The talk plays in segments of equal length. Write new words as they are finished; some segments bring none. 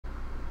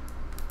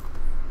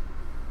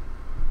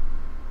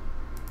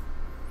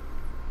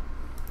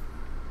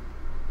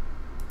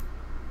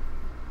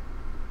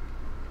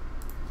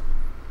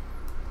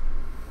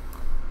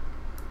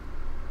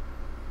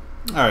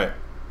Alright,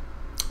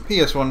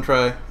 PS1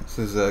 try. This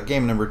is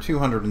game number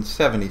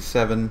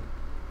 277.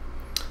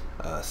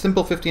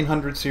 Simple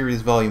 1500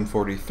 Series Volume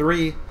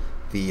 43,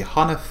 the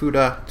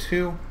Hanafuda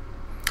 2. We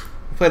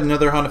played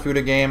another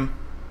Hanafuda game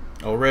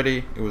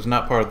already. It was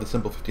not part of the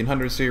Simple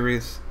 1500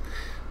 series.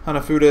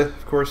 Hanafuda,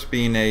 of course,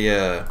 being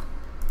a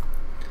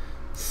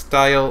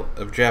style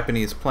of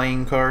Japanese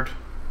playing card.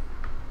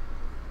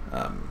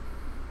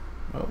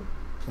 Oh,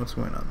 what's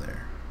going on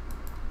there?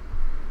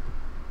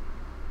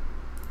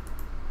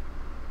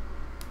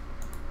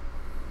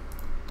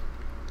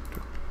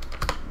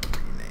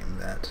 Rename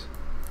that.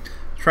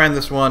 Trying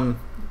this one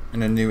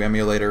in a new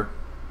emulator.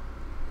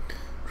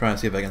 Trying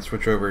to see if I can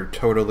switch over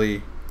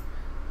totally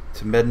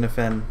to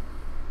Mednafen.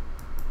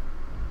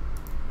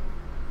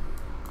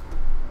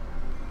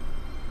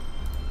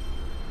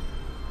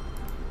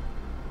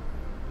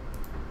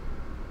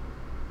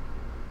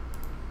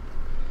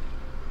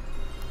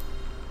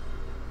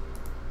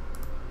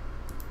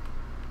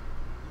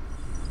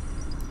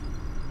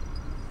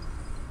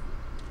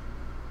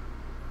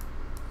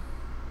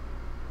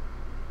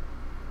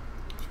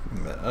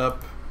 Bring that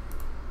up.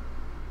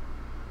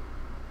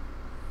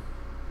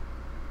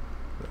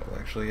 That'll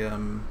actually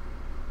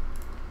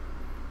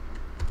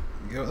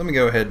let me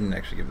go ahead and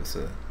actually give this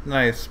a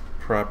nice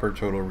proper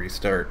total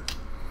restart. The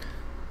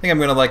thing I'm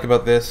going to like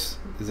about this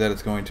is that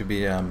it's going to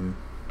be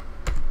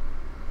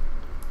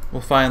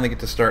we'll finally get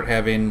to start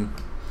having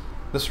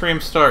the stream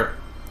start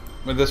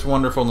with this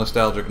wonderful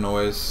nostalgic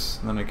noise.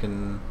 Then I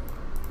can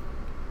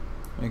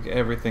make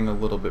everything a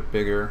little bit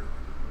bigger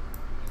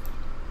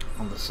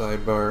on the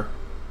sidebar.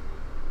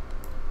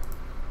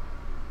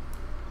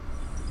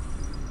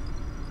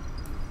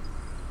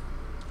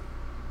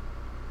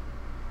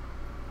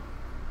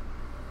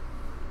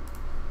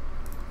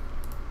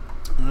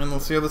 And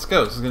let's see how this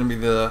goes. This is going to be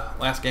the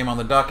last game on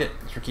the docket.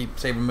 So keep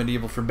saving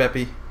Medieval for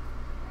Beppy.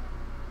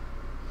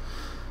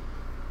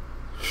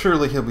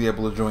 Surely he'll be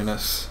able to join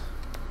us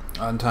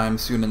on time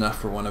soon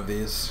enough for one of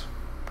these.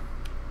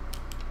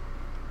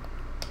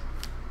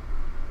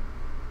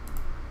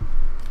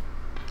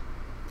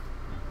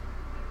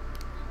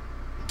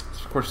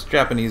 It's, of course, a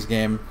Japanese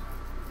game.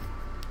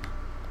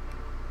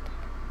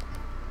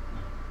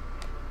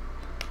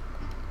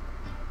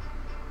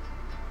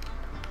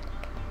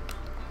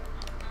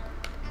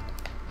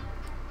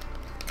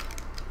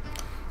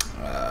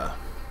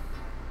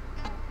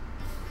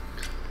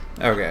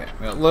 Okay,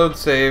 we got load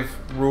save,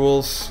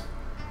 rules.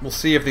 We'll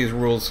see if these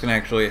rules can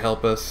actually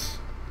help us.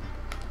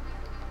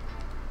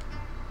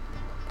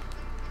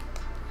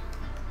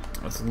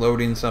 It's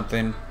loading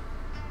something.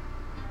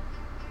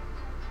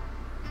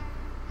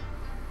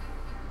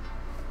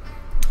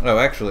 Oh,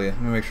 actually,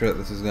 let me make sure that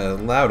this is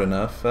loud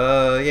enough.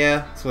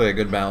 Yeah, it's really a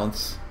good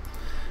balance.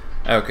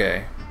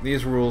 Okay,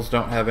 these rules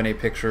don't have any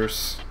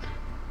pictures.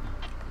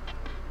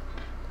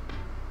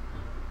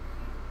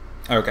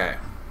 Okay,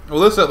 well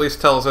this at least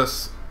tells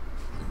us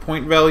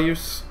point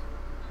values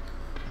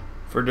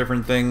for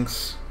different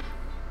things.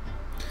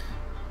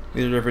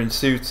 These are different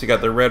suits. You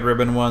got the red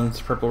ribbon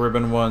ones, purple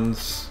ribbon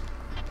ones.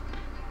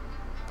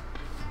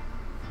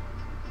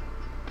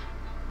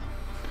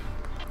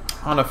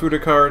 Hanafuda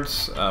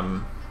cards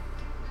are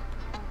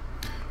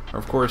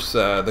of course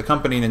the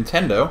company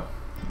Nintendo,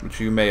 which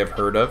you may have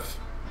heard of.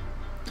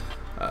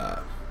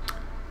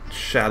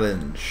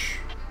 Challenge.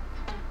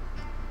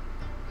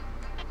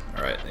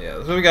 Alright,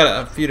 yeah, so we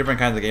got a few different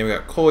kinds of games. We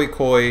got Koi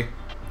Koi,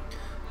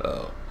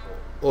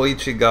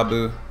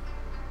 Oichigabu,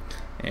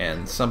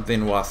 and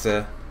something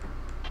Wase.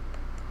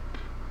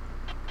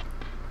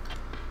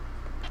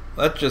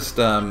 Let's just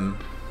let's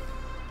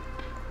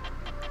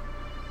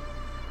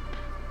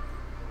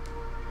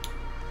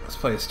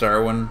play a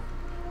star one.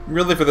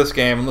 Really, for this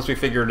game, unless we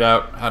figured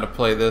out how to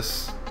play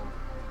this,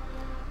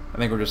 I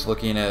think we're just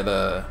looking at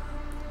the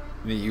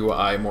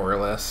UI more or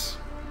less.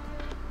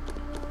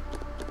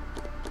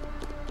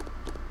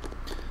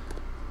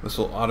 This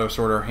will auto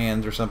sort our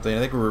hands or something. I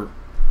think we're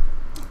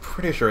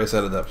pretty sure I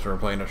set it up so we're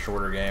playing a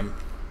shorter game.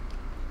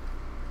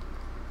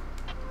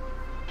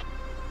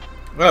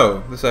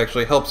 Oh, this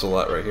actually helps a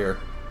lot right here.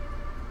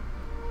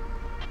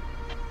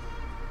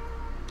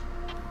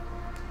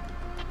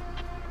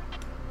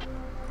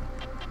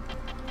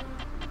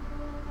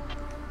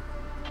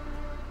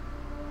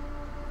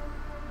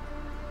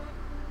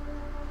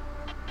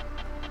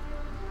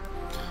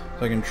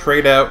 So I can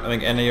trade out, I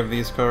think, any of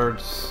these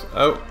cards.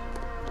 Oh.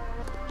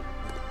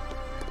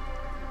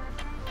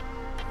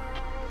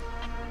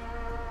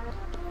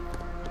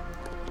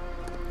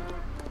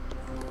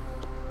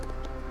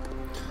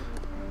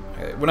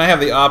 When I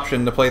have the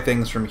option to play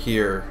things from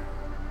here.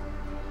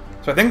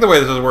 So I think the way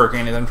this is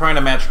working is I'm trying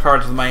to match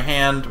cards with my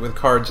hand with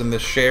cards in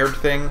this shared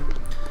thing.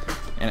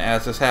 And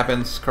as this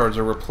happens, cards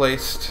are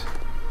replaced.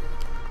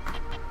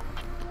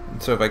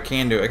 And so if I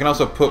can do it, I can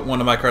also put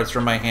one of my cards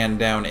from my hand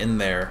down in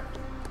there.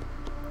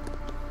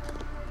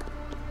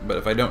 But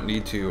if I don't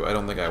need to, I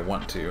don't think I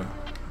want to.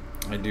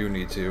 I do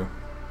need to.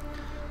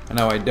 And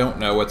now I don't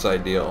know what's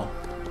ideal.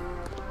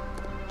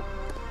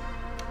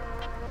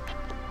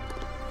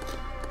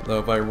 Though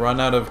if I run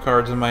out of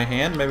cards in my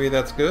hand, maybe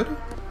that's good.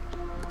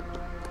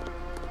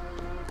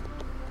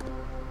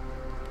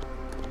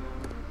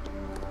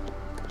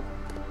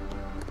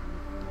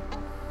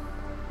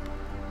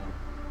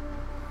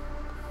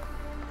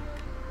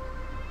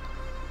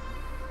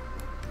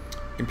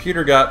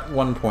 Computer got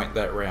 1 point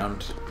that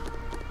round.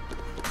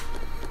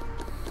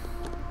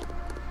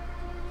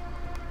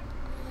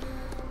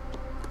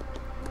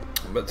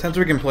 But since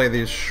we can play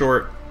these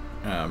short,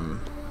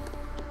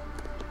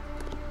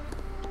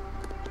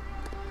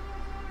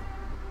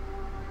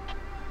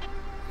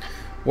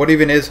 what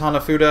even is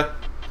Hanafuda?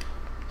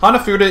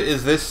 Hanafuda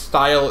is this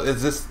style,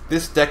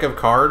 this deck of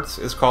cards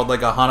is called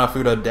like a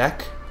Hanafuda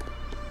deck.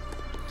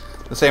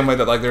 The same way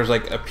that like there's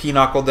like a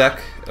pinochle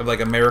deck of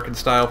like American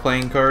style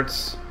playing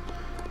cards,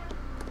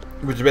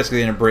 which is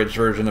basically an abridged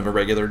version of a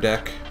regular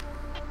deck.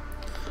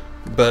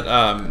 But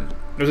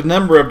there's a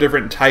number of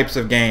different types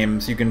of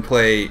games you can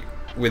play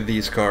with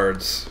these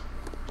cards,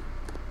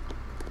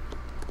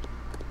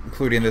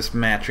 including this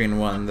matching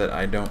one that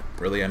I don't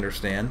really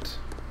understand.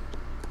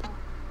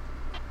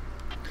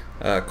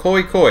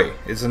 Koi Koi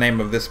is the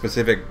name of this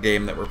specific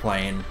game that we're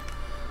playing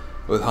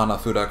with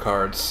Hanafuda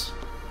cards.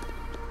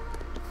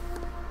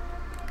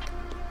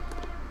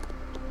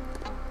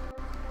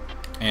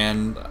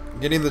 And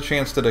getting the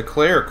chance to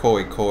declare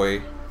Koi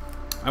Koi,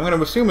 I'm going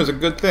to assume is a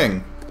good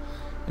thing.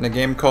 In a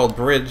game called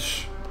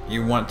Bridge,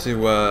 you want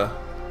to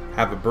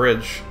have a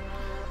bridge.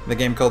 In a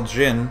game called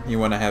Jin, you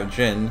want to have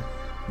Jin.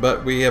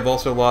 But we have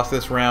also lost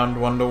this round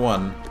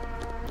 1-1.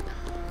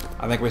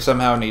 I think we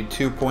somehow need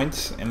 2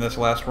 points in this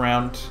last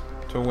round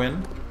to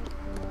win.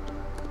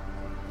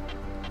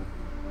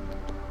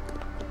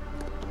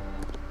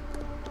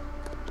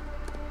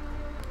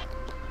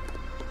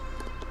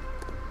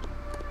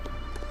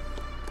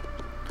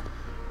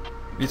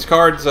 These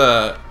cards,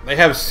 they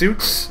have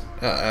suits.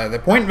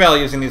 The point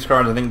values in these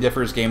cards I think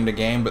differs game to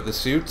game, but the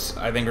suits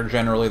I think are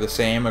generally the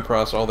same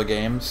across all the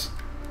games.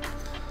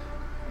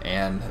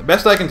 And the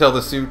best I can tell,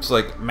 the suits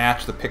like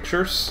match the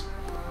pictures.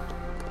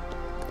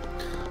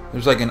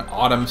 There's like an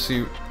autumn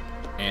suit,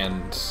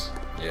 and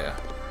yeah.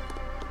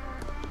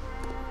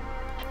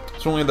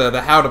 It's only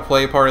the how to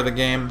play part of the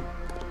game.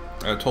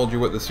 I told you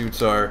what the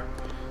suits are.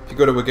 If you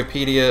go to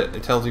Wikipedia,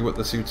 it tells you what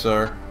the suits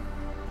are.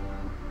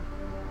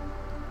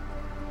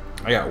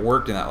 I got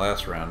worked in that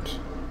last round.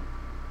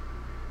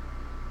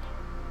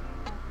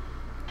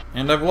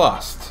 And I've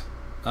lost.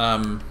 I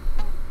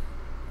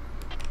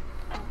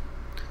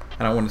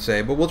don't want to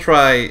say, but we'll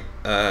try.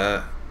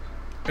 There's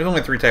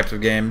only 3 types of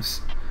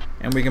games,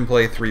 and we can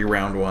play 3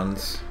 round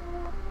ones.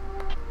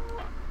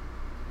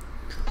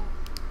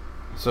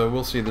 So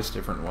we'll see this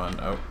different one.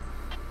 Oh.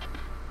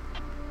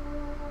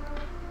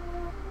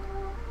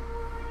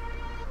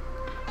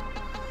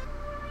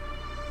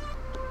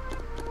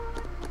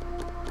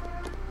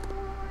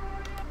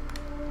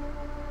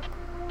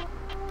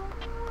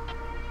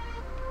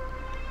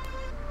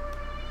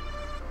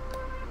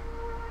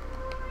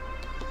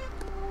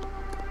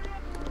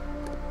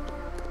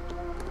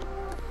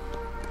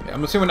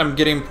 I'm assuming I'm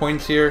getting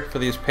points here for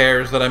these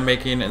pairs that I'm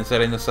making and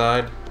setting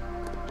aside.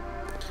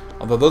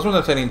 Although those ones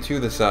I'm setting to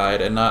the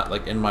side and not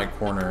like in my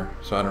corner,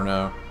 so I don't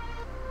know.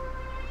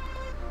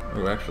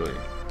 Ooh, actually.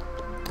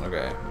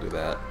 Okay, do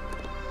that.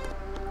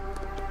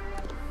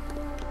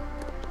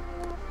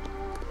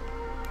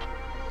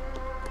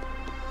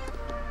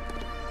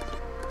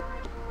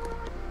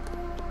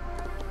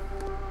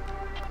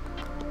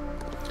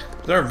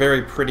 They're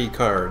very pretty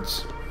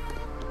cards.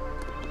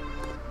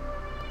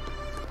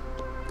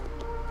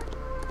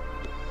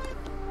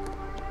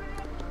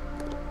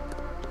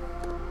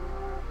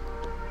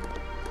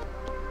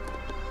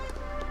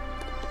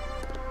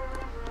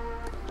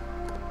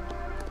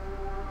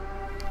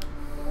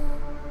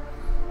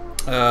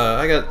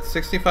 I got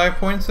 65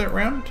 points that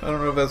round. I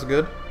don't know if that's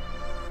good.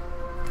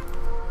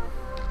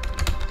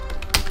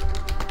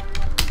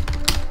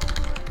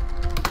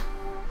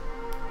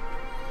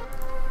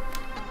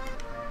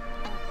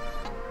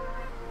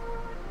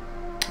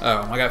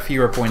 Oh, I got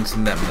fewer points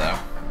than them, though.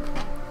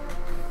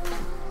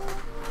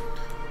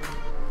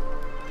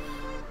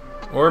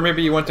 Or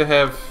maybe you want to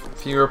have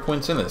fewer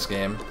points in this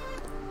game.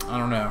 I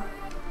don't know.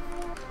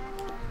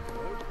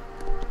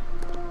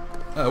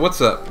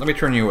 What's up? Let me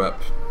turn you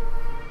up.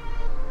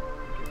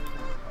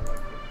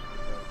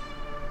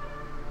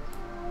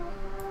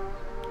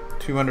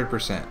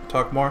 200%.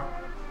 Talk more?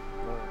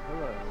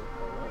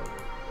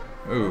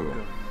 Hello. Ooh.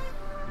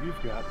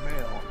 You've got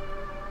mail.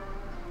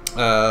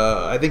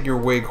 I think you're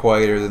way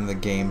quieter than the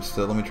game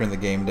still. Let me turn the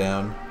game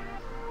down.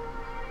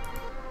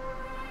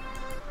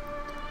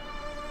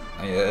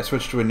 I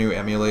switched to a new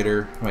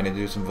emulator. Might need to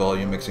do some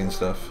volume mixing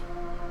stuff.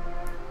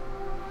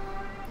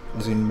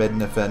 Using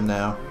Mednafen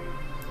now.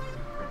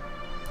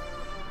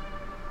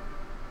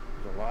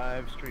 It's a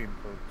live stream,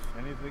 folks.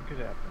 Anything could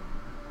happen.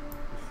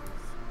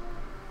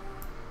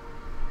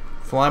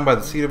 Flying by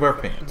the seat of our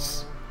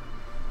pants.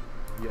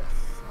 Yes,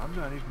 I'm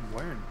not even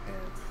wearing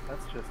pants.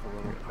 That's just a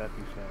little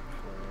peppy fact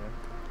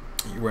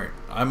for you. You wearing?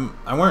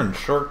 I'm wearing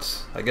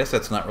shorts. I guess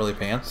that's not really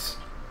pants.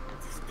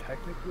 It's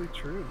technically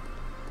true.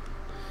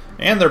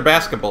 And they're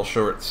basketball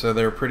shorts, so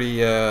they're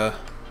pretty, Nice.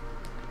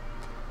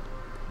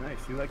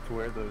 You like to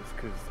wear those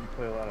because you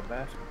play a lot of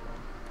basketball.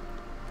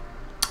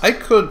 I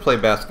could play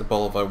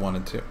basketball if I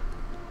wanted to.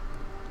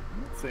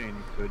 I'm not saying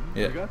you couldn't.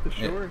 Yeah. You got the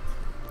shorts.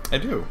 I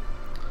do.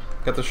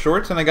 Got the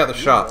shorts and I got the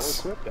You're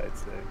shots. well equipped, I'd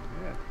say.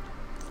 Yeah.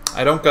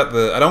 I don't got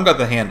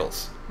the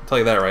handles. I'll tell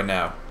you that right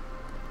now.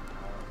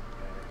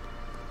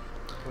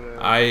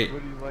 Okay.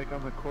 What do you like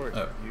on the court?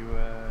 You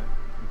a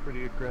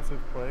pretty aggressive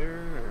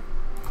player, or?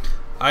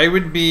 I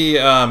would be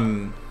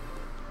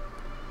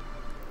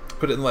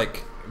put it in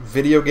like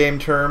video game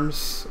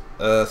terms,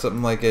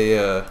 something like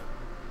a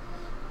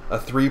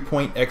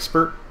 3-point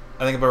expert.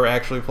 I think if I were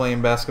actually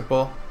playing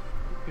basketball.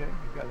 Okay,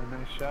 you got a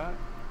nice shot.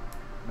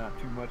 Not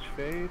too much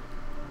fade.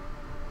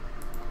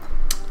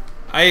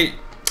 I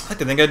like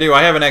to think I do.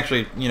 I haven't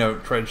actually,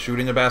 tried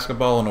shooting a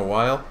basketball in a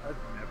while. I've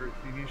never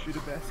seen you shoot a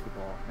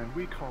basketball, and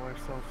we call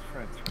ourselves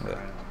friends for crying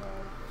out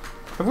loud.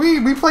 Have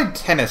we played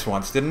tennis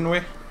once, didn't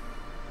we?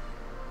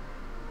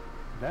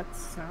 That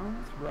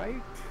sounds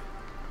right.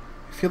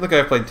 I feel like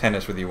I've played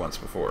tennis with you once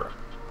before.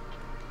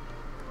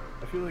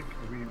 I feel like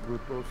we were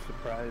both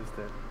surprised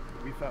that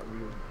we thought we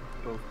would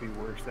both be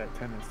worse at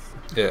tennis.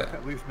 Yeah.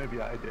 At least maybe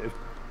I did.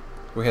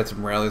 We had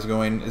some rallies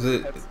going. Is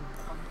it? Had some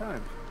fun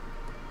times.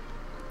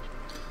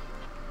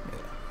 Yeah.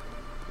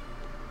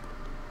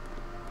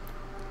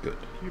 Good.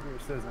 Huber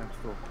says I'm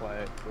still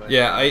quiet. But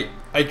Yeah,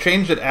 I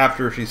changed it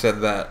after she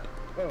said that,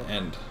 Oh.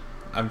 and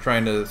I'm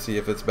trying to see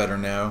if it's better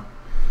now.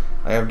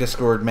 I have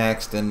Discord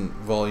maxed and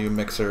volume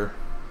mixer.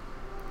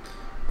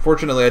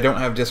 Fortunately, I don't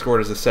have Discord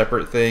as a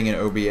separate thing in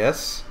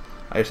OBS.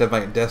 I just have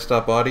my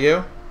desktop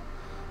audio.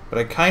 But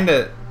it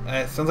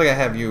sounds like I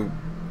have you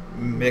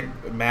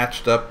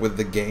matched up with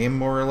the game,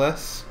 more or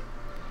less.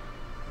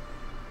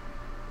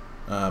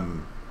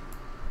 We'll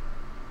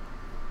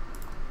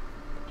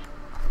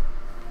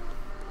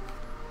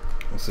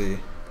see.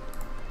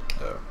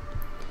 Oh.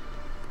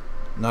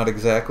 Not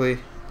exactly.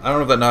 I don't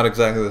know if that not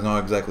exactly is not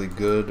exactly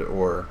good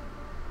or...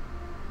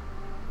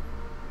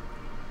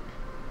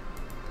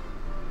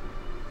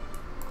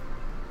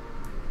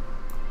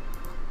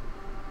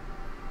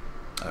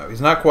 Oh,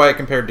 he's not quiet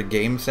compared to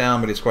game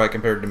sound, but he's quiet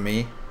compared to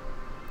me.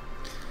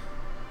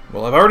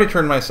 Well, I've already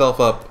turned myself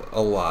up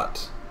a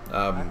lot.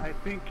 I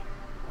think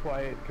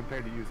quiet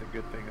compared to you is a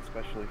good thing,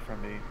 especially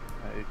from me.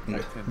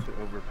 I tend to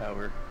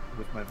overpower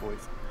with my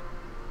voice.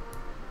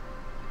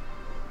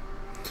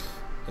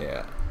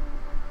 Yeah.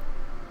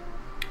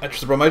 That's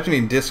the problem. I just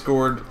need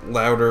Discord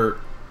louder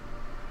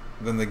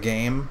than the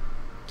game,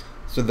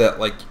 so that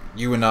like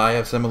you and I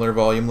have similar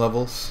volume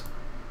levels.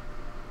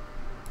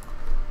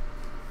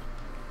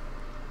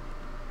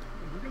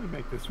 We're gonna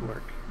make this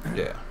work.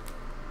 Yeah.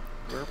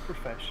 We're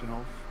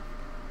professionals.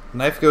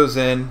 Knife goes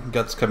in,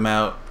 guts come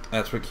out.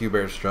 That's what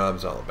Q-Bear's job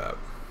is all about.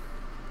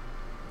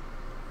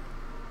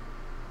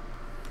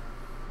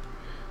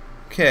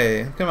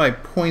 Okay, look at my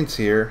points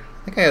here.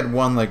 I think I had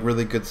one like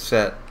really good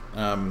set.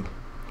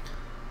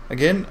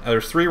 Again,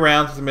 there's 3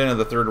 rounds at the beginning of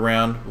the 3rd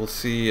round. We'll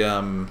see.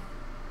 I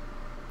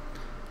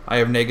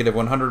have negative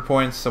 100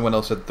 points. Someone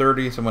else had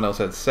 30. Someone else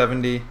had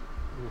 70. Ooh,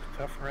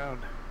 tough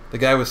round. The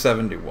guy was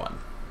 71.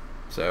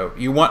 So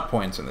you want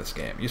points in this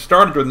game. You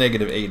started with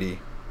negative 80,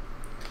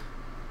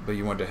 but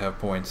you want to have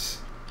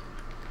points.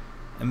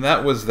 And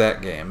that was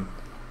that game.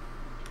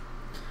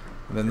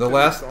 And then the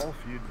last... Golf,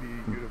 you'd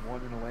have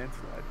won in a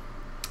landslide.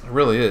 It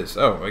really is.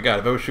 Oh my god,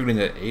 if I was shooting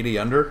at 80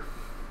 under...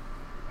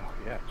 Oh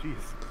yeah, jeez.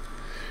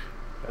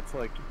 That's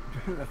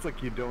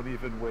like you don't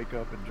even wake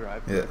up and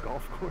drive to Yeah. the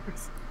golf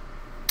course.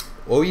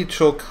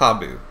 Oicho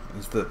Kabu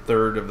is the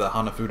 3rd of the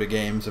Hanafuda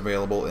games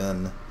available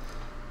in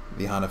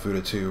the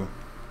Hanafuda 2.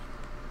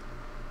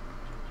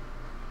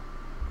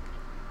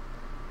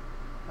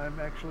 I'm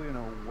actually in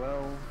a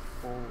well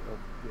full of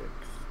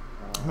dicks.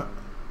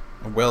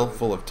 A well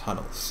full of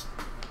tunnels.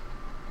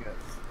 Yes.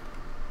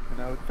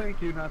 And I would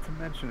thank you not to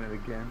mention it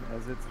again,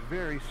 as it's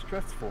very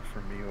stressful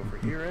for me over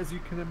here, as you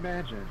can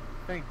imagine.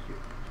 Thank you.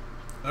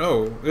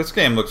 Oh, this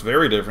game looks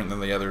very different than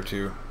the other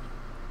two.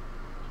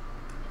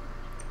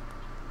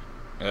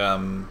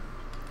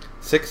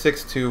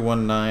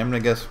 66219. I'm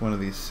gonna guess one of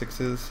these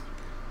 6s.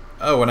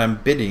 Oh, and I'm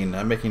bidding.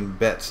 I'm making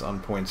bets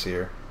on points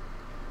here.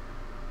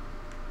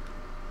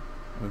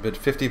 I bid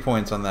 50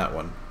 points on that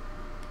one.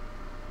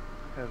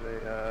 Have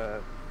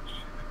a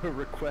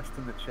request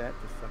in the chat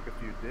to suck a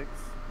few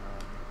dicks.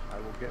 I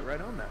will get right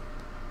on that.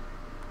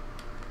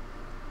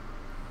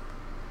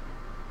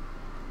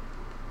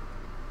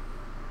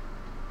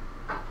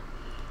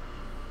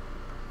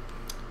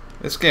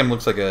 This game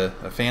looks like a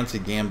fancy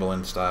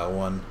gambling style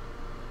one.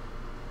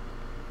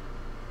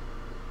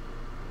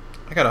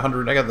 I got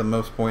 100. I got the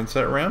most points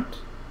that round.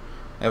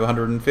 I have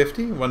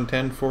 150,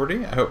 110,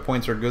 40. I hope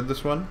points are good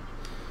this one.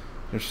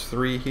 There's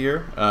 3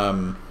 here.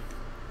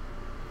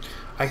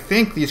 I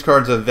think these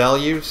cards have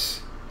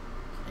values,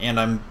 and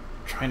I'm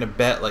trying to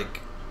bet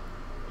like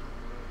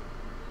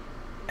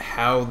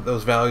how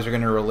those values are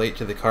going to relate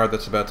to the card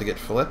that's about to get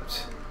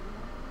flipped.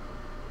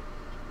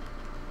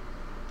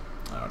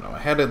 I don't know.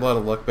 had a lot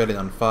of luck betting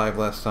on 5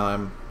 last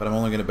time, but I'm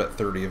only going to bet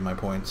 30 of my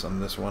points on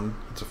this one.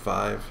 It's a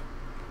 5.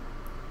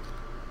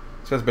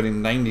 This guy's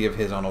betting 90 of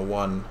his on a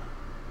 1.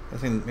 I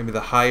think maybe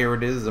the higher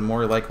it is, the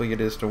more likely it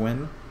is to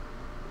win.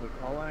 Look,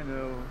 all I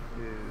know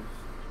is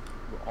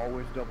we'll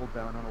always double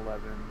down on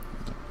 11,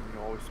 and you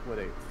always split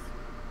 8s.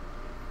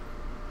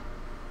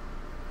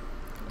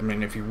 I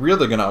mean, if you're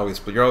really going to always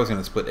split, you're always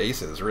going to split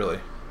aces, really.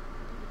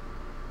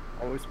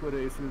 Always split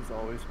aces,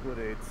 always split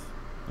 8s,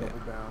 double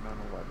down on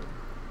 11.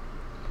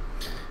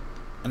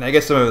 And I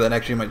guess some of that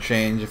actually might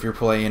change if you're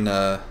playing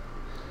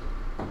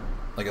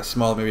like a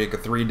small, maybe like a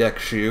 3-deck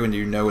shoe, and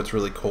you know it's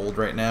really cold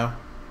right now.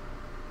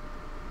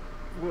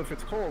 Well, if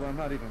it's cold, I'm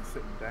not even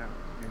sitting down,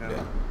 you know?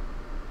 Yeah.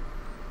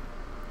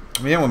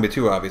 I mean, it won't be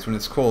too obvious. When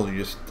it's cold, you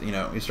just,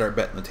 you start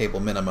betting the table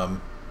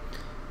minimum.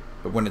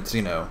 But when it's,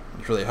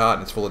 it's really hot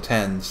and it's full of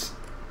 10s,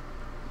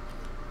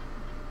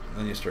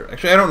 then you start...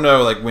 Actually, I don't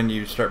know, like, when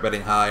you start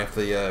betting high, if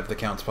the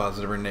count's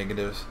positive or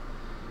negative.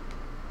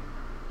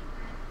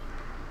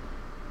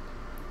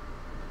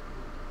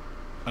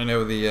 I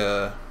know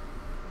the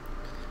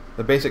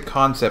basic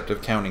concept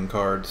of counting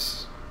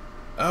cards.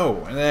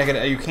 Oh, and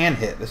then you can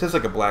hit. This is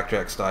like a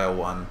blackjack style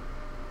one.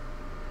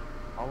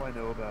 All I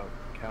know about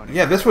counting.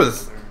 Yeah, this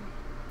was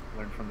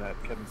learned from that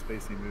Kevin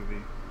Spacey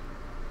movie.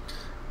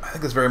 I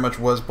think this very much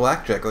was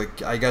blackjack.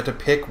 Like, I got to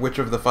pick which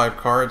of the 5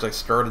 cards I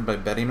started by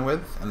betting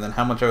with, and then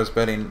how much I was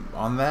betting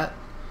on that.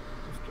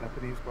 Just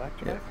Japanese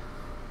blackjack.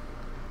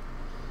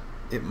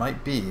 Yeah. It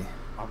might be.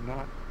 I'm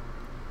not.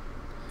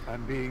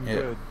 I'm being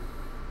good.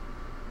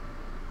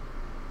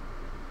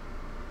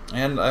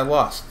 And I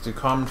lost to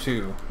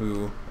Com2,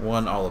 who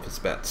won all of his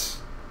bets.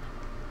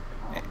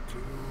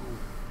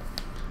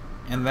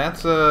 And that's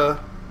it's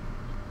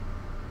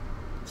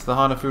the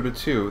Hanafuda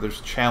 2. There's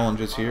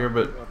challenges here,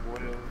 but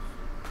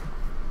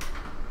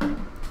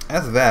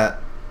as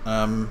that,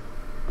 get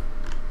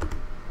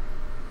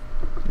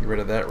rid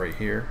of that right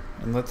here,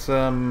 and let's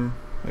let's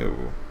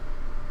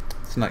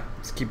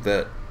keep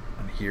that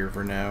on here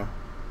for now.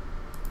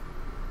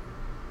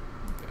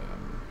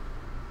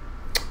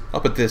 I'll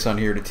put this on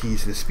here to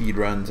tease the speed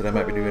runs that I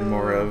might be doing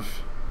more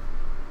of.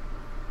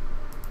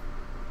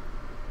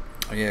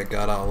 Oh yeah,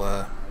 God,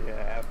 yeah,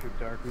 After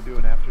Dark. We're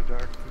doing After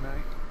Dark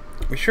tonight?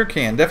 We sure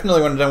can.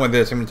 Definitely when I'm done with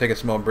this, I'm going to take a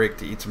small break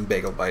to eat some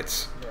bagel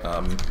bites. Yeah, I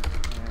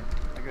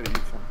gotta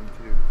eat something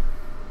too.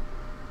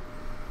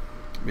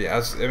 Yeah,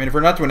 I mean, if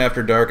we're not doing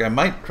After Dark, I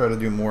might try to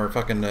do more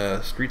fucking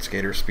Street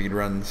Skater speed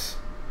runs.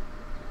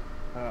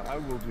 I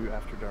will do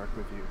After Dark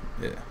with you.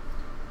 Yeah.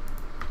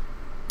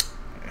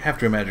 I have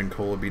to imagine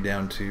Cole would be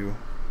down too.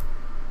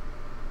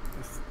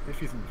 If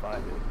he's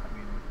invited, I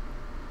mean...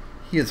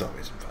 He is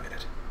always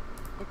invited.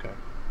 Okay.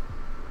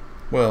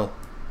 Well,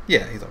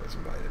 yeah, he's always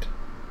invited.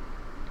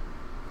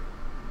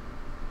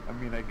 I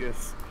mean, I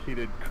guess he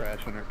did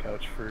crash on our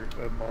couch for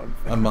a month.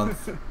 A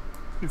month.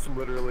 He's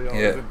literally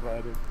always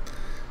invited.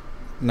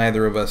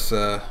 Neither of us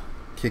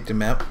kicked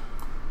him out.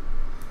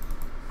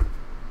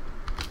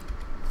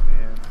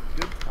 Man,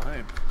 good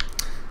times.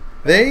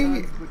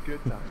 They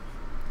good times.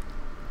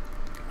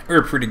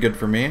 were pretty good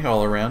for me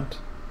all around.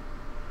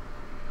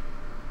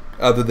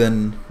 Other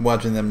than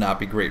watching them not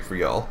be great for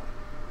y'all.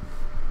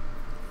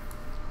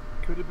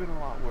 Could have been a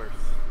lot worse.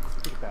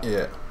 Put it that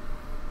way.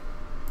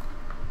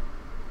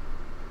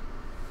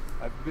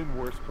 I've been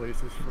worse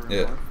places for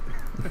a month.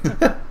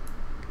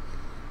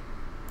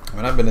 I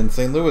mean, I've been in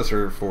St. Louis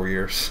for 4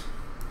 years.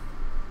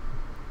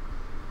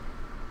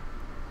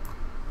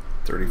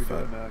 35. Are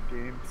we doing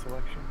game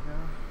selection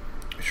now?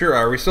 Sure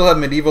are. We still have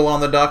Medieval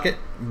on the docket,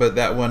 but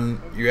that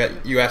one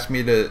you asked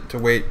me to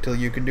wait till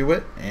you can do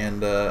it,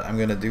 and I'm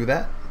going to do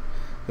that.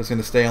 It's going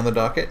to stay on the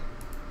docket.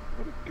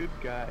 What a good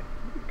guy.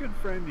 What a good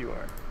friend you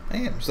are. I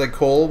am. Just like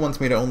Cole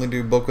wants me to only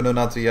do Boku no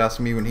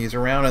Natsuyasumi when he's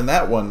around, and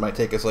that one might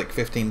take us like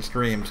 15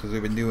 streams because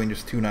we've been doing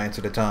just 2 nights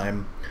at a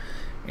time.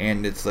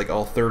 And it's like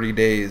all 30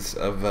 days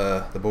of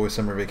the boys'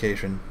 summer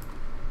vacation.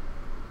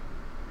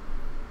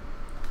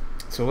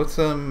 So let's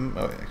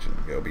oh, actually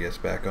go OBS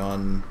back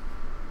on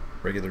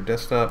regular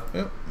desktop.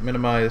 Oh,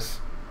 minimize.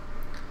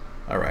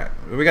 All right,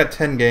 we got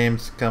 10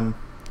 games. Come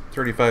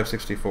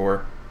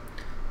 3564.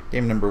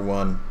 Game number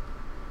 1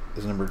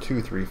 is number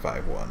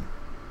 2351.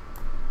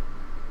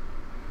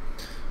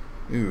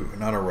 Ooh,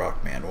 not a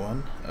Rockman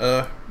one.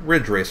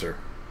 Ridge Racer,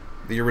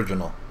 the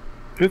original.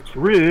 It's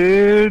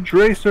Ridge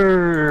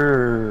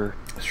Racer!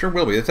 It sure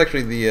will be. It's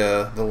actually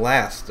the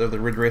last of the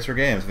Ridge Racer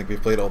games. I think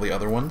we've played all the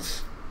other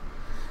ones.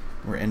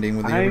 We're ending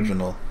with the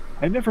original.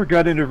 I never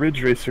got into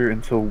Ridge Racer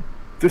until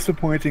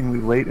disappointingly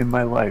late in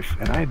my life,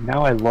 and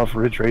now I love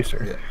Ridge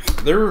Racer. Yeah.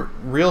 They're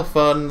real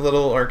fun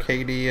little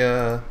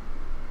arcadey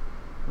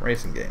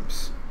racing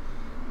games.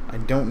 I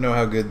don't know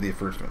how good the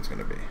first one's going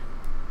to be.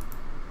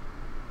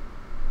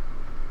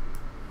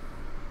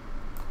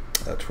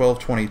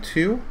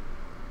 1222.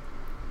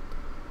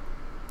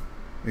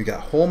 We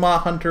got Holma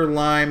Hunter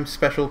Lime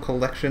Special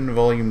Collection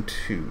Volume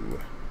 2.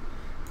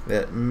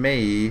 That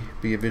may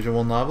be a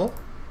visual novel.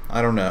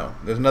 I don't know.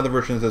 There's another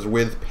version that says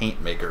with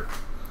Paint Maker.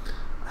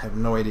 I have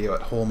no idea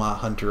what Holma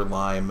Hunter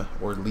Lime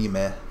or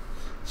Lime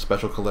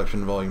Special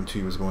Collection Volume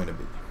 2 is going to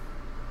be.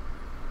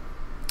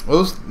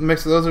 Those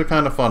are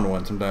kind of fun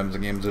ones sometimes, the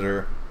games that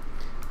are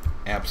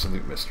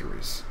absolute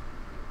mysteries.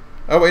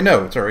 Oh wait,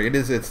 no, sorry, it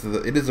is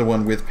the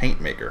one with Paint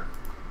Maker.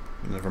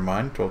 Never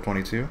mind,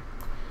 1222.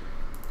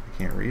 I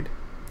can't read.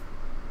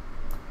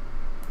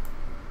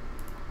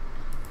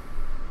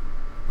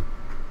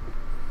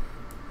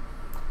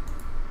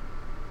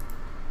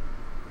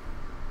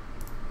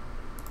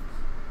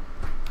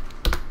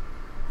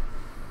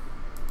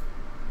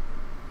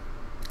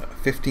 Uh,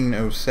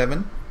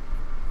 1507.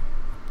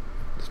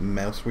 Just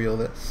mouse wheel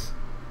this.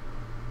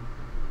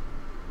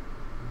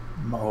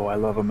 Oh, I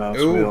love a mouse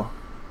Ooh, wheel.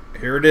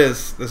 here it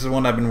is. This is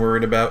one I've been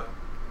worried about.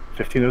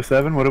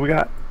 1507. What do we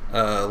got?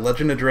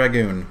 Legend of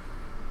Dragoon.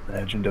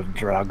 Legend of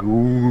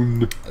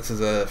Dragoon. This is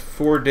a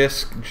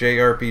 4-disc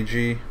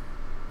JRPG.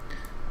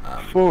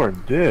 4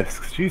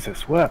 discs.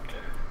 Jesus wept.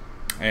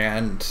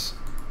 And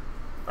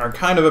are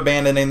kind of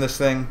abandoning this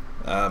thing.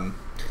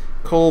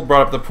 Cole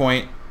brought up the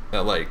point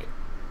that like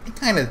it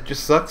kind of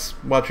just sucks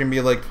watching me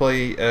like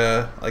play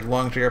like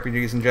long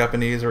JRPGs in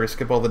Japanese, or I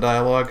skip all the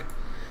dialogue,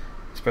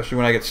 especially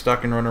when I get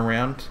stuck and run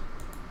around.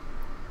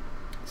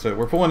 So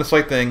we're pulling a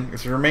slight thing.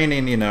 It's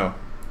remaining, you know.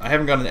 I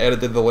haven't gone and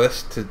edited the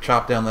list to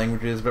chop down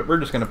languages, but we're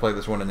just going to play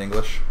this one in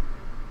English.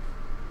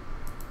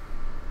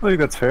 I think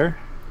that's fair.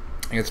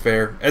 I think it's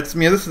fair. It's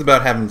this is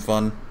about having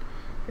fun.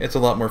 It's a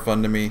lot more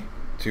fun to me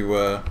to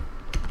it'd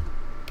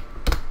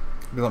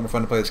be a lot more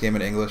fun to play this game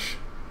in English.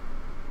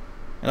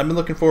 And I've been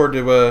looking forward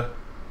to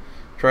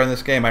trying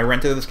this game. I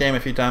rented this game a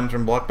few times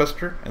from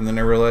Blockbuster, and then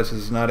I realized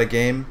this is not a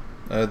game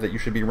that you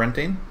should be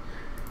renting,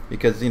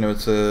 because, you know,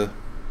 it's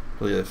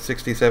really a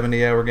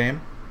 60-70 hour game.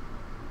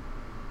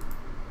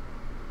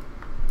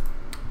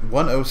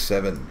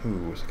 107.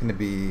 Ooh, is it going to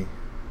be...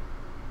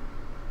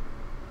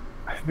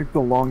 I think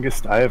the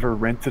longest I ever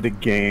rented a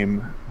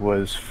game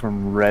was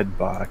from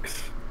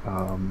Redbox.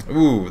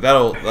 Ooh,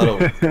 that'll that'll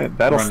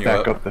run you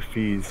stack up the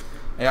fees.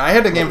 Yeah, I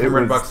had a game from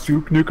It Redbox. was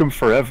Duke Nukem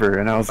Forever,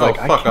 and I was like,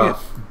 I fuck can't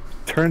off.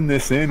 turn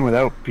this in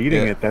without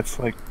beating Yeah. it. That's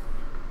like,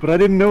 but I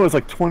didn't know it was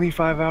like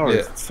 25 hours.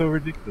 Yeah. It's so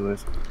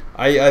ridiculous.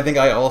 I think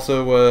I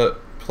also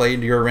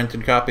played your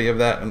rented copy of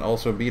that and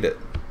also beat it.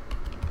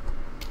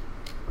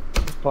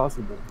 It's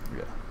possible.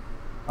 Yeah.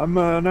 I'm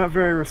not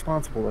very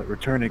responsible at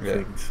returning Yeah.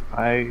 things.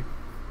 I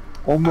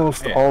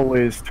almost Yeah.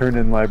 always turn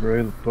in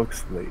library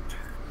books late.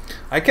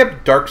 I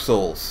kept Dark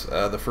Souls,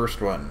 the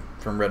first one,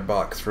 from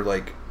Redbox for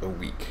like a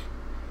week.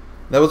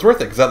 That was worth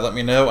it, because that let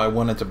me know I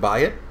wanted to buy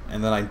it,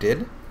 and then I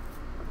did.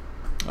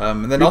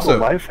 And then Here's also... a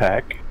life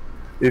hack.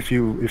 If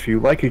you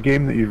like a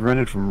game that you've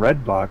rented from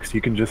Redbox,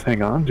 you can just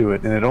hang on to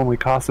it, and it only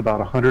costs about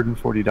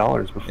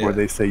 $140 before Yeah.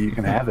 they say you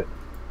can have it.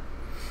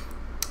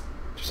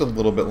 just a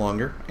little bit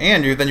longer.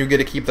 And then you get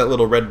to keep that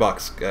little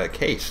Redbox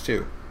case,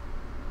 too.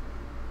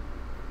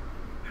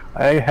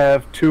 I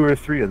have 2 or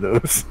 3 of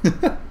those.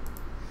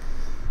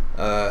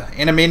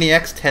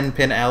 Animaniacs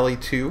 10-Pin Alley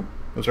 2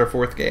 was our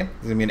 4th game.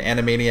 It's going to be an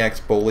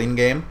Animaniacs bowling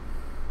game.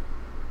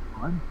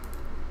 Fun.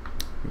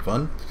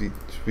 Fun. Should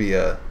be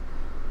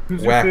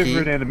Who's wacky.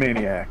 your favorite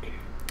Animaniac?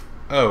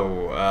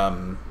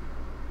 Oh,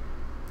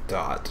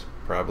 Dot,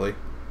 probably.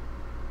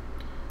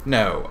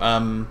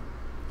 No,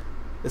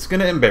 it's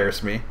gonna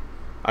embarrass me.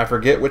 I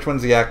forget which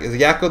one's Yakko. Is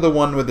Yakko the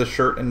one with the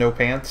shirt and no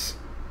pants?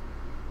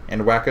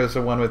 And Wacko's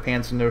the one with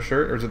pants and no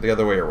shirt? Or is it the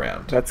other way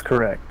around? That's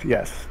correct,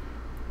 yes.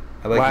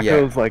 I like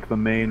Wacko's like the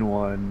main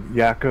one.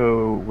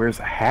 Yakko wears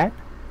a hat?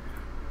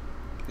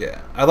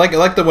 Yeah. I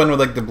like the one with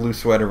like the blue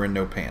sweater and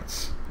no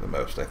pants the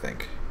most, I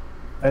think.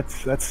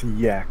 That's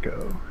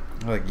Yakko.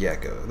 I like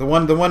Yakko. The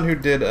one who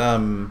did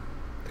the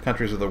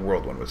Countries of the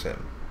World one was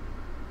him.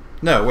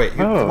 No, wait.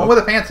 The one with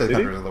the pants said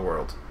Countries of the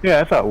World. Yeah,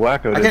 I thought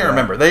Wacko did I can't that.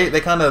 remember.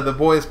 They kind of, the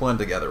boys blend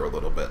together a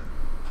little bit.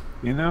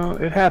 You know,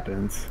 it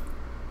happens.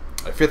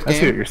 A 5th I see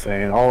what game? you're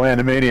saying. All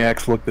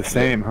Animaniacs look the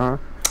same, huh?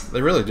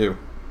 They really do.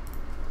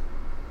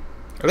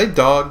 Are they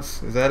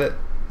dogs? Is that it?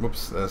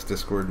 Whoops, that's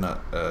Discord, not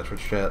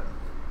Twitch chat.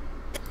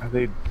 Are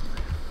they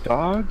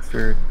dogs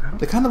or?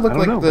 They kind of look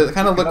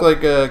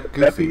like Epi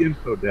Goofy.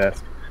 info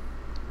desk.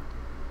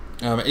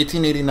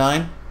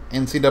 1889,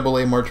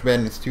 NCAA March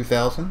Madness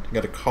 2000. You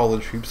got a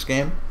college hoops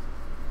game.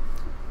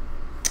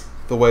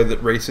 The way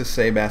that racists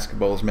say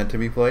basketball is meant to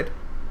be played.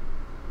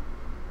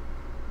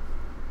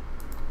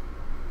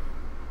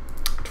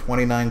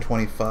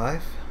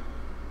 2925.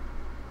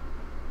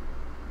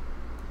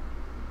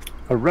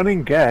 A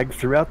running gag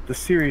throughout the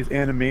series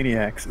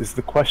Animaniacs is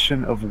the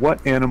question of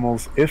what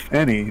animals, if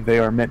any, they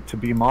are meant to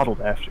be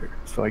modeled after.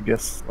 So I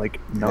guess, like,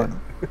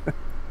 none. Yeah.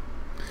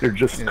 They're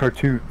just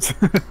cartoons.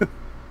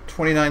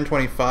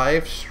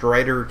 2925,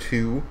 Strider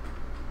 2.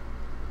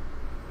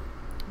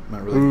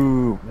 Not really.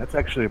 Ooh, that's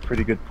actually a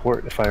pretty good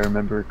port if I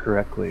remember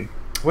correctly.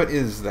 What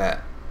is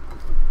that?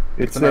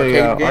 It's an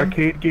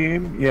arcade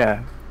game?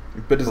 Yeah.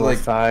 But is it like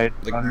side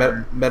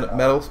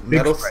metal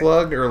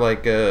slug or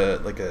like a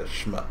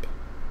shmup?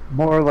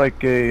 More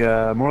like a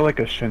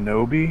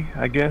shinobi,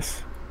 I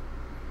guess.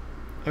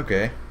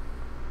 Okay.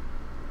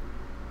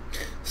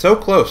 So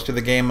close to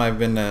the game I've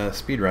been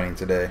speedrunning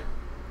today.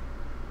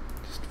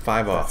 Just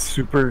 5 off.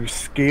 Super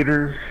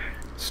Skater.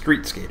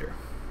 Street Skater.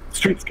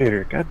 Street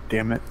Skater. God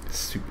damn it.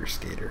 Super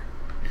Skater.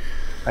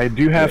 I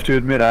do have to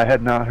admit, I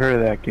had not heard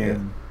of that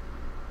game.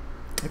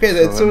 Yeah. Okay,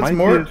 so it's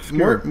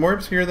more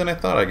obscure than I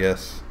thought, I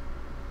guess.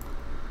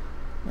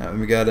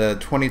 We got a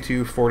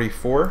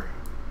 2244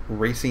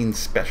 Racing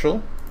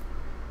Special.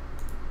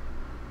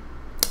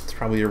 It's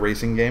probably a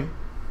racing game.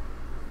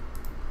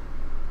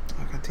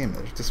 Oh, god damn it,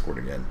 there's Discord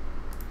again.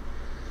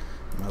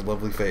 My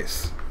lovely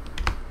face.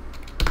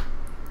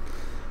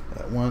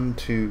 1,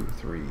 2,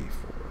 3, 4,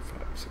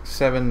 5, 6,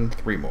 7.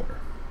 3 more.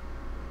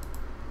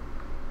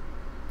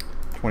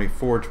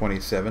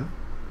 2427.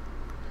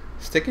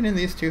 Sticking in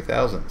these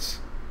 2000s.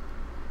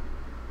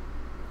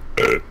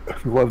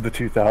 Love the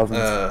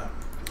 2000s.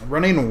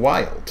 Running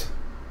Wild.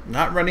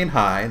 Not Running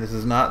High. This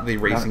is not the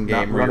racing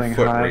game where you're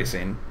foot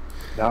racing.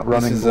 Not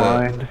Running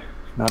Blind.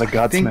 Not a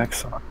Godsmack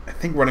song. I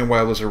think Running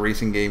Wild is a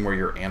racing game where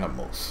you're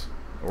animals.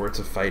 Or it's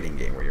a fighting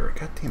game where you're...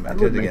 God damn it, I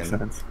did it again.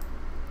 Sense.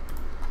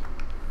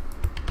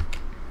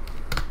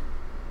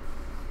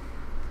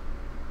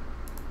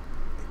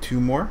 Two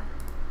more.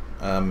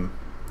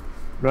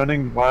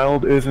 Running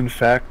Wild is in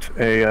fact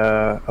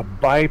a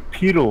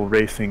bipedal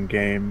racing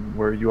game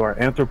where you are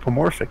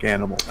anthropomorphic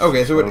animals.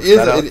 Okay, so it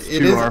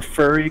is our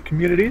furry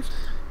communities.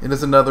 It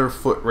is another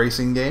foot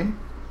racing game,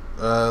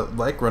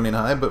 like Running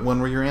High, but one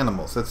where you're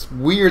animals. It's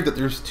weird that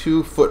there's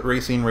 2 foot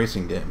racing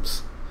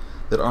games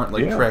that aren't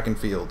like track and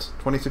field.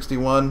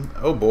 2061.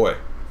 Oh boy, you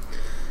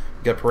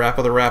got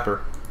Parappa the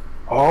Rapper.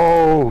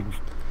 Oh,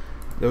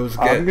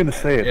 I'm gonna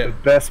say it. The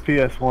best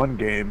PS1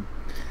 game.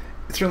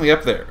 It's certainly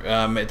up there.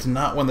 It's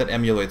not one that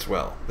emulates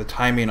well. The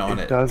timing on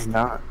it does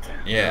not.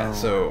 Yeah, no.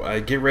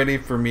 So get ready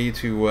for me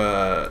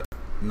to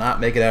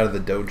not make it out of the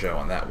dojo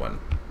on that one.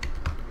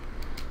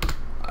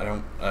 I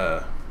don't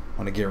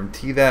want to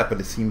guarantee that, but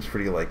it seems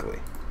pretty likely.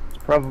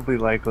 It's probably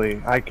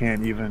likely. I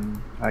can't beat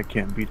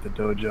the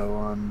dojo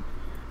on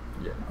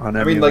emulation.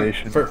 I mean,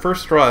 like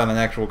first try on an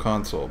actual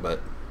console,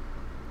 but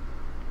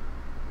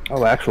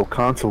actual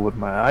console with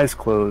my eyes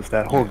closed.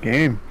 That whole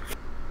game.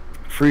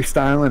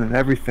 Freestyling and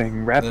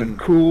everything, rapping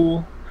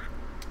cool.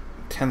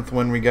 10th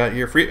one we got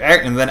here,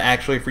 and then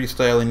actually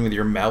freestyling with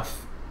your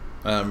mouth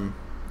to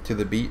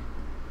the beat.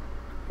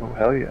 Oh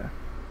hell yeah!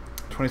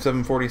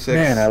 2746.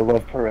 Man, I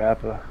love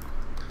Parappa.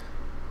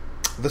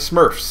 The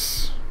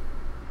Smurfs.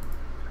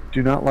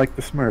 Do not like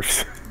the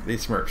Smurfs. The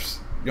Smurfs.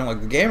 You don't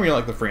like the game, or you don't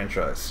like the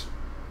franchise?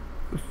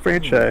 The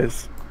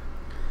franchise.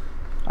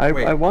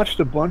 I watched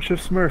a bunch of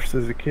Smurfs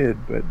as a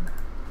kid, but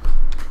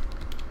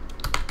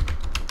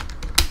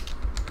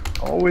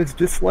always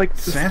disliked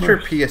the Snatcher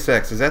Smurfs.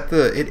 PSX. Is that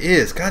the... It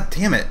is. God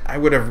damn it. I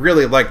would have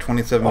really liked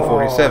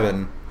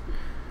 2747.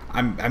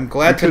 I'm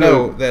glad to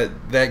know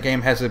that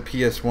game has a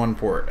PS1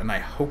 port, and I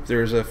hope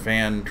there's a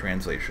fan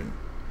translation.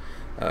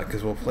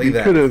 Because we'll play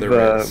that if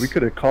there is. We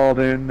could have called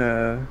in...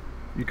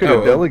 you could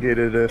have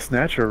delegated a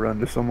Snatcher run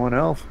to someone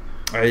else.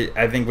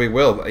 I think we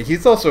will.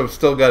 He's also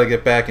still got to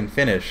get back and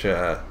finish...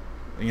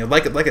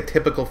 like a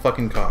typical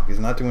fucking cop. He's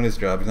not doing his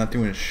job. He's not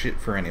doing his shit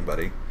for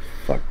anybody.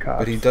 Fuck cops.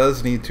 But he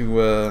does need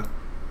to.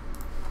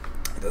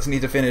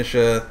 Finish.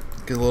 Get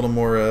a little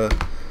more.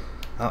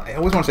 I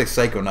always want to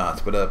say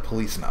psychonauts, but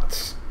police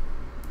knots.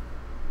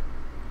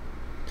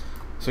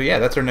 So yeah,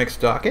 that's our next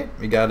docket.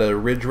 We got a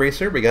Ridge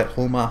Racer. We got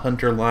Homa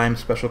Hunter Lime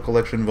Special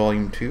Collection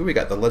Volume 2. We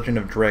got The Legend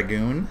of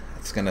Dragoon.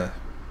 It's gonna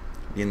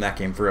be in that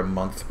game for a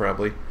month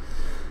probably.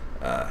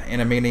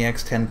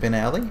 Animaniacs 10-Pin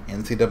Alley,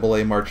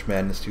 NCAA March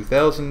Madness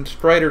 2000,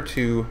 Strider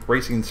 2,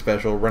 Racing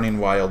Special, Running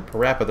Wild,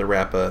 Parappa the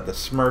Rappa, The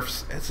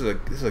Smurfs. This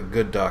is a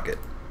good docket,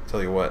 I'll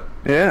tell you what.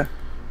 Yeah.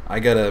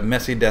 I got a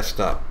messy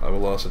desktop, I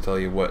will also tell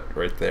you what,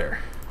 right there.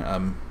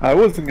 I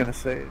wasn't going to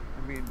say it.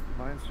 I mean,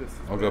 mine's just...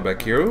 I'll go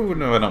back here. Ooh,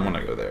 no, I don't want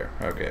to go there.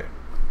 Okay.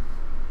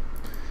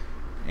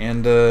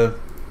 And,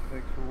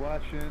 thanks for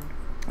watching.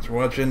 Thanks for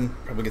watching.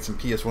 Probably get some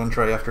PS1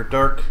 try after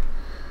dark.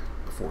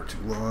 Before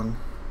too long.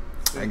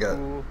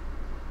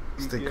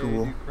 Stay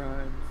cool.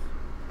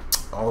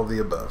 All of the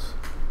above.